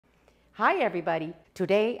Hi everybody!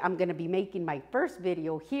 Today I'm going to be making my first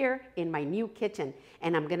video here in my new kitchen,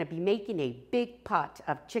 and I'm going to be making a big pot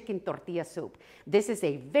of chicken tortilla soup. This is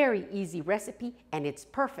a very easy recipe and it's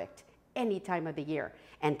perfect any time of the year.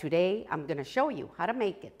 And today I'm going to show you how to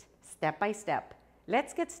make it step by step.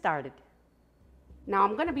 Let's get started. Now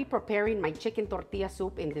I'm going to be preparing my chicken tortilla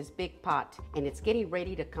soup in this big pot, and it's getting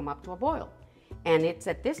ready to come up to a boil. And it's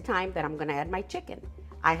at this time that I'm going to add my chicken.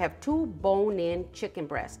 I have 2 bone-in chicken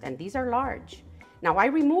breasts, and these are large. Now I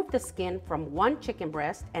removed the skin from one chicken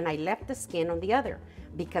breast and I left the skin on the other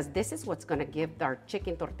because this is what's going to give our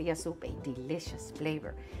chicken tortilla soup a delicious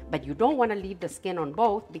flavor. But you don't want to leave the skin on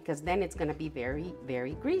both because then it's going to be very,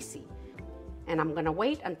 very greasy. And I'm going to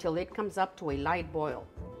wait until it comes up to a light boil,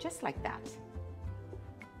 just like that.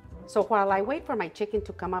 So while I wait for my chicken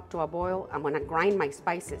to come up to a boil, I'm going to grind my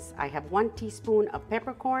spices. I have 1 teaspoon of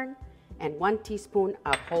peppercorn and 1 teaspoon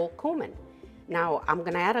of whole cumin. Now I'm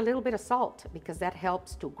gonna add a little bit of salt because that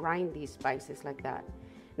helps to grind these spices like that.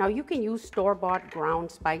 Now you can use store-bought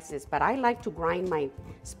ground spices, but I like to grind my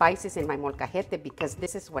spices in my molcajete because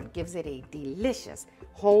this is what gives it a delicious,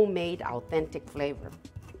 homemade, authentic flavor.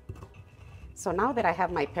 So now that I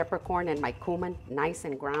have my peppercorn and my cumin nice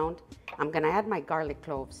and ground, I'm gonna add my garlic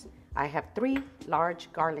cloves. I have 3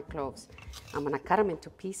 large garlic cloves. I'm gonna cut them into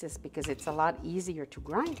pieces because it's a lot easier to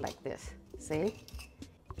grind like this, see?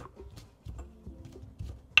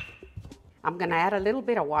 I'm gonna add a little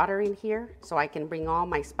bit of water in here so I can bring all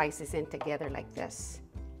my spices in together like this.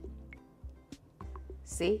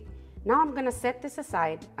 See? Now I'm gonna set this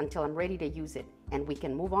aside until I'm ready to use it, and we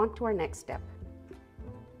can move on to our next step.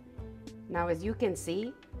 Now as you can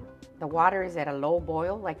see, the water is at a low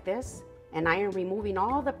boil like this, and I am removing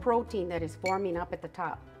all the protein that is forming up at the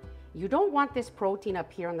top. You don't want this protein up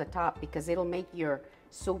here on the top because it'll make your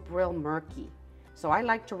soup real murky. So I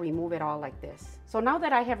like to remove it all like this. So now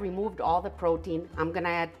that I have removed all the protein, I'm gonna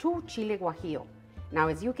add 2 chile guajillo. Now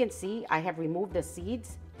as you can see, I have removed the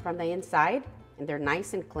seeds from the inside and they're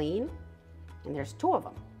nice and clean. And there's 2 of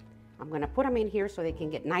them. I'm gonna put them in here so they can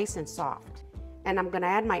get nice and soft. And I'm gonna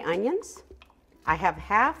add my onions. I have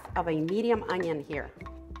half of a medium onion here.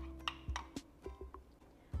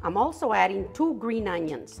 I'm also adding 2 green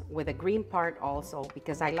onions with a green part also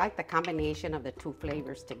because I like the combination of the 2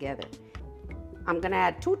 flavors together. I'm gonna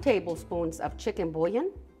add 2 tablespoons of chicken bouillon.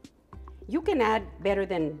 You can add better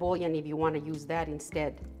than bouillon if you want to use that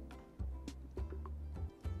instead.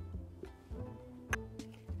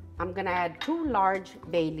 I'm gonna add 2 large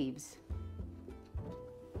bay leaves.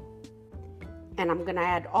 And I'm gonna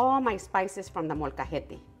add all my spices from the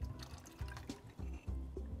molcajete.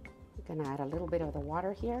 I'm gonna add a little bit of the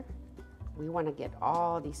water here. We want to get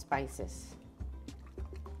all these spices.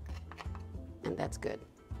 And that's good.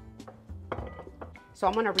 So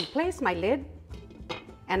I'm gonna replace my lid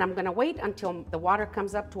and I'm gonna wait until the water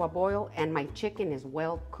comes up to a boil and my chicken is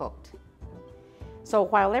well cooked. So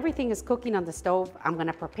while everything is cooking on the stove, I'm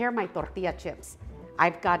gonna prepare my tortilla chips.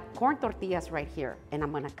 I've got corn tortillas right here and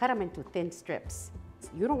I'm gonna cut them into thin strips.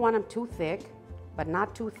 You don't want them too thick, but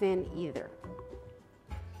not too thin either.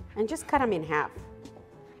 And just cut them in half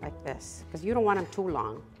like this because you don't want them too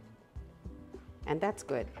long. And that's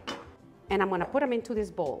good. And I'm gonna put them into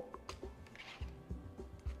this bowl.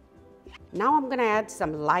 Now I'm gonna add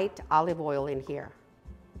some light olive oil in here.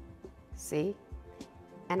 See?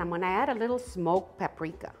 And I'm gonna add a little smoked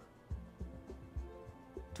paprika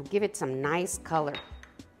to give it some nice color.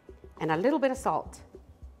 And a little bit of salt.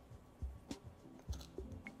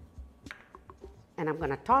 And I'm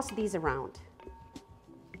gonna toss these around.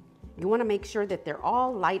 You wanna make sure that they're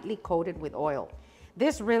all lightly coated with oil.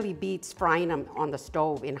 This really beats frying them on the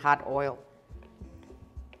stove in hot oil.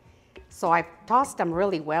 So I've tossed them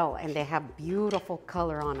really well and they have beautiful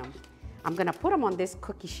color on them. I'm gonna put them on this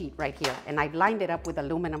cookie sheet right here, and I've lined it up with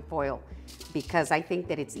aluminum foil because I think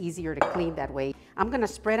that it's easier to clean that way. I'm gonna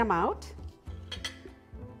spread them out.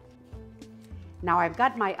 Now I've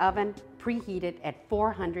got my oven preheated at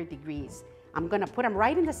 400 degrees. I'm gonna put them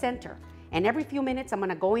right in the center, and every few minutes I'm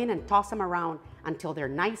gonna go in and toss them around until they're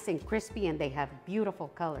nice and crispy and they have beautiful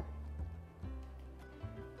color.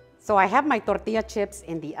 So I have my tortilla chips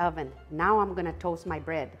in the oven. Now I'm gonna toast my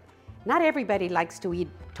bread. Not everybody likes to eat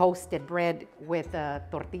toasted bread with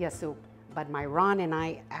tortilla soup, but my Ron and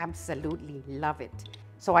I absolutely love it.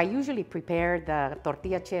 So I usually prepare the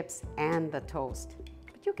tortilla chips and the toast,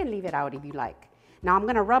 but you can leave it out if you like. Now I'm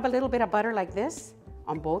gonna rub a little bit of butter like this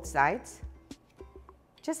on both sides,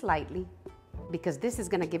 just lightly, because this is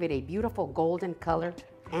gonna give it a beautiful golden color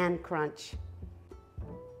and crunch.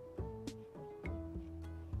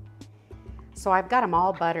 So I've got them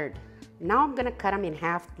all buttered. Now I'm gonna cut them in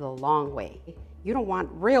half the long way. You don't want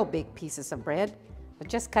real big pieces of bread, but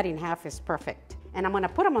just cut in half is perfect. And I'm gonna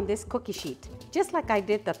put them on this cookie sheet, just like I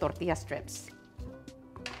did the tortilla strips.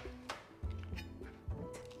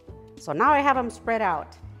 So now I have them spread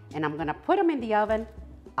out, and I'm gonna put them in the oven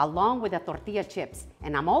along with the tortilla chips.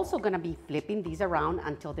 And I'm also gonna be flipping these around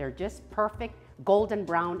until they're just perfect, golden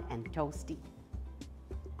brown and toasty.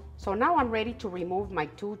 So now I'm ready to remove my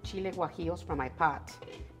 2 chile guajillos from my pot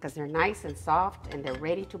because they're nice and soft and they're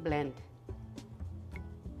ready to blend.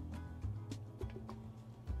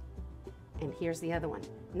 And here's the other one.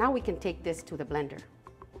 Now we can take this to the blender.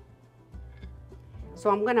 So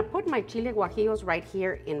I'm gonna put my chile guajillos right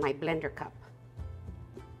here in my blender cup.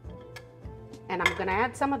 And I'm gonna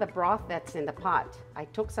add some of the broth that's in the pot. I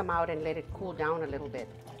took some out and let it cool down a little bit.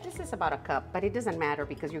 This is about a cup, but it doesn't matter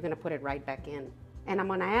because you're gonna put it right back in. And I'm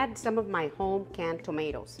gonna add some of my home canned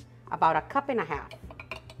tomatoes, about 1.5 cups.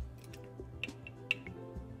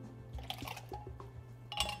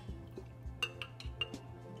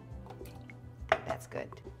 That's good.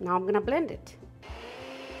 Now I'm gonna blend it.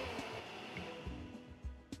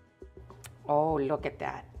 Oh, look at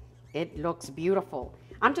that. It looks beautiful.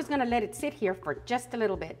 I'm just gonna let it sit here for just a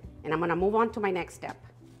little bit, and I'm gonna move on to my next step.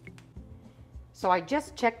 So I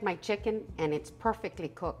just checked my chicken and it's perfectly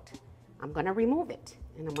cooked. I'm gonna remove it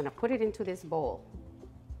and I'm gonna put it into this bowl.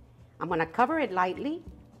 I'm gonna cover it lightly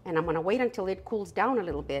and I'm gonna wait until it cools down a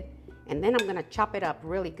little bit, and then I'm gonna chop it up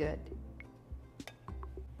really good.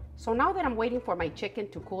 So now that I'm waiting for my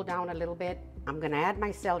chicken to cool down a little bit, I'm gonna add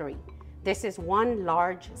my celery. This is 1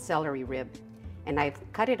 large celery rib, and I've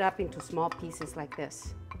cut it up into small pieces like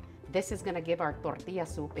this. This is gonna give our tortilla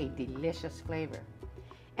soup a delicious flavor.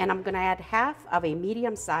 And I'm gonna add half of a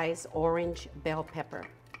medium-sized orange bell pepper.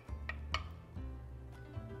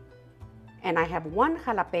 And I have 1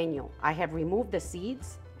 jalapeno. I have removed the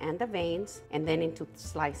seeds and the veins and then into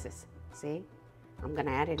slices. See? I'm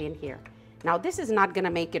gonna add it in here. Now this is not gonna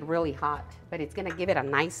make it really hot, but it's gonna give it a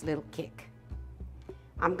nice little kick.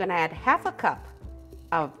 I'm gonna add 1/2 cup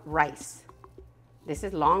of rice. This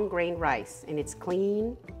is long grain rice, and it's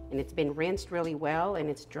clean and it's been rinsed really well and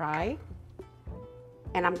it's dry.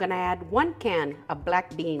 And I'm gonna add 1 can of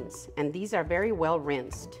black beans, and these are very well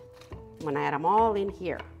rinsed. I'm gonna add them all in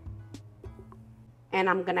here. And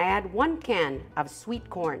I'm gonna add 1 can of sweet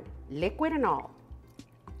corn, liquid and all.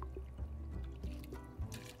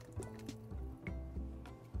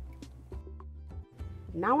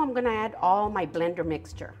 Now I'm gonna add all my blender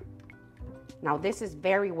mixture. Now this is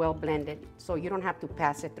very well blended, so you don't have to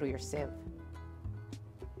pass it through your sieve.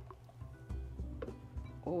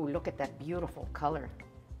 Oh, look at that beautiful color.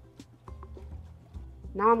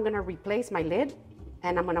 Now I'm gonna replace my lid,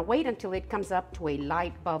 and I'm gonna wait until it comes up to a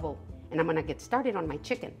light bubble, and I'm gonna get started on my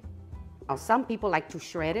chicken. Now some people like to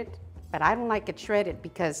shred it, but I don't like it shredded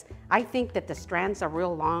because I think that the strands are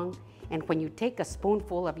real long, and when you take a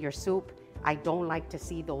spoonful of your soup, I don't like to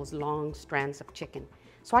see those long strands of chicken.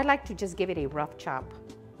 So I like to just give it a rough chop.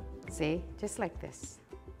 See, just like this.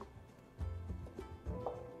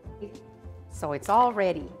 So it's all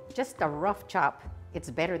ready, just a rough chop. It's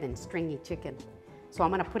better than stringy chicken. So I'm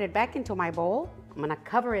gonna put it back into my bowl. I'm gonna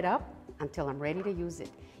cover it up until I'm ready to use it.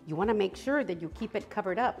 You wanna make sure that you keep it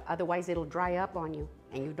covered up, otherwise it'll dry up on you,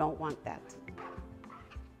 and you don't want that.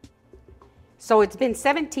 So it's been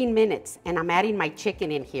 17 minutes, and I'm adding my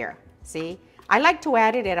chicken in here. See, I like to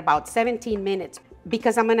add it at about 17 minutes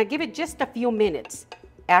because I'm gonna give it just a few minutes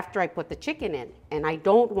after I put the chicken in, and I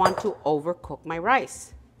don't want to overcook my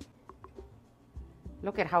rice.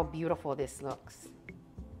 Look at how beautiful this looks.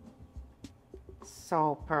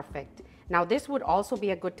 So perfect. Now this would also be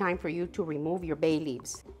a good time for you to remove your bay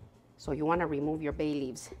leaves. So you wanna remove your bay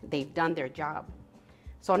leaves. They've done their job.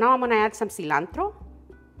 So now I'm gonna add some cilantro.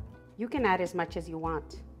 You can add as much as you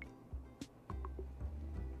want.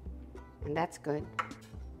 And that's good.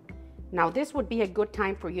 Now this would be a good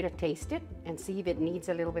time for you to taste it and see if it needs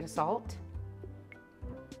a little bit of salt.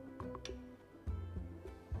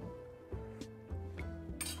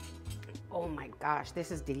 Oh my gosh,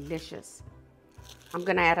 this is delicious. I'm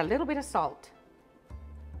gonna add a little bit of salt.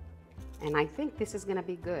 And I think this is gonna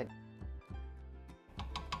be good.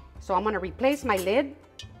 So I'm gonna replace my lid,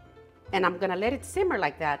 and I'm gonna let it simmer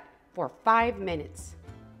like that for 5 minutes.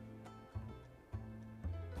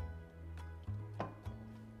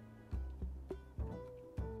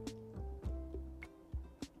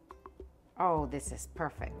 Oh, this is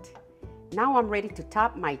perfect. Now I'm ready to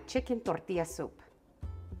top my chicken tortilla soup.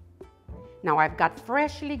 Now I've got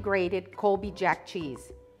freshly grated Colby Jack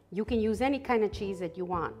cheese. You can use any kind of cheese that you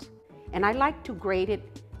want. And I like to grate it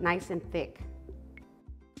nice and thick.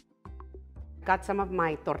 Got some of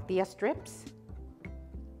my tortilla strips.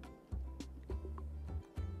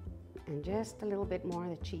 And just a little bit more of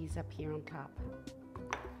the cheese up here on top.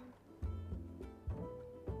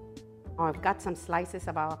 Oh, I've got some slices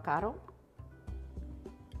of avocado.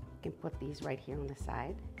 You can put these right here on the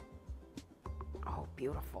side. Oh,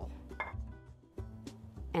 beautiful.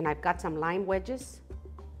 And I've got some lime wedges.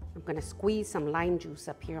 I'm gonna squeeze some lime juice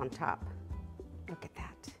up here on top. Look at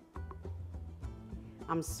that.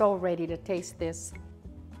 I'm so ready to taste this.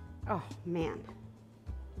 Oh, man.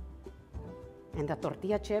 And the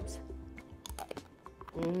tortilla chips.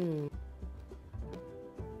 Mmm.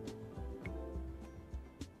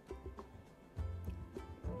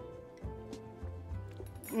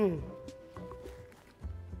 Mmm.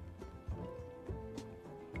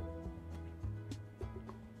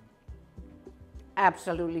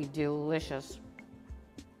 Absolutely delicious.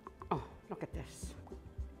 Oh, look at this.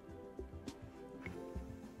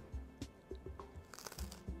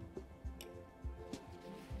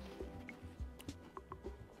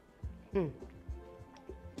 Mm.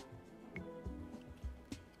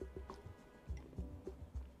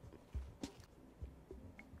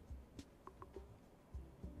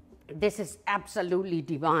 This is absolutely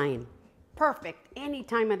divine. Perfect any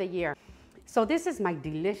time of the year. So this is my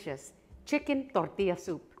delicious chicken tortilla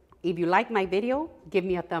soup. If you like my video, give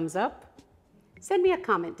me a thumbs up. Send me a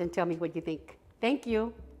comment and tell me what you think. Thank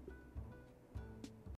you.